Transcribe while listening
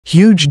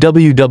Huge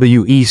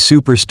WWE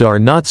superstar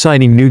not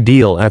signing new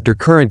deal after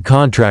current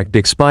contract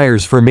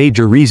expires for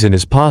major reason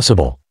is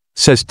possible,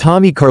 says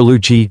Tommy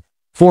Carlucci.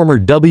 Former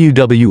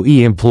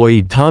WWE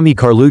employee Tommy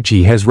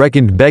Carlucci has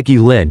reckoned Becky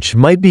Lynch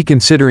might be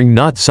considering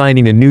not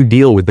signing a new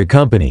deal with the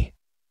company.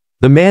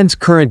 The man's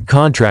current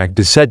contract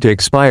is set to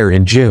expire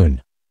in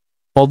June.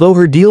 Although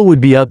her deal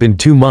would be up in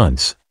 2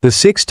 months, the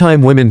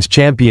six-time women's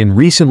champion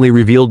recently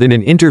revealed in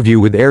an interview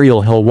with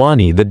Ariel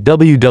Helwani that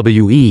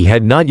WWE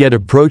had not yet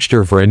approached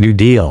her for a new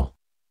deal.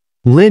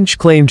 Lynch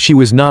claimed she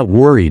was not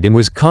worried and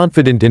was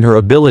confident in her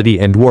ability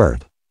and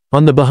worth.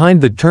 On the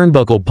Behind the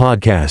Turnbuckle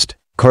podcast,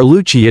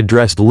 Carlucci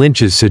addressed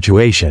Lynch's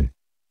situation.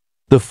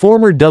 The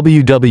former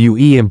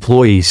WWE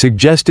employee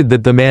suggested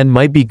that the man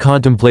might be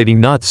contemplating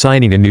not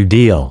signing a new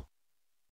deal.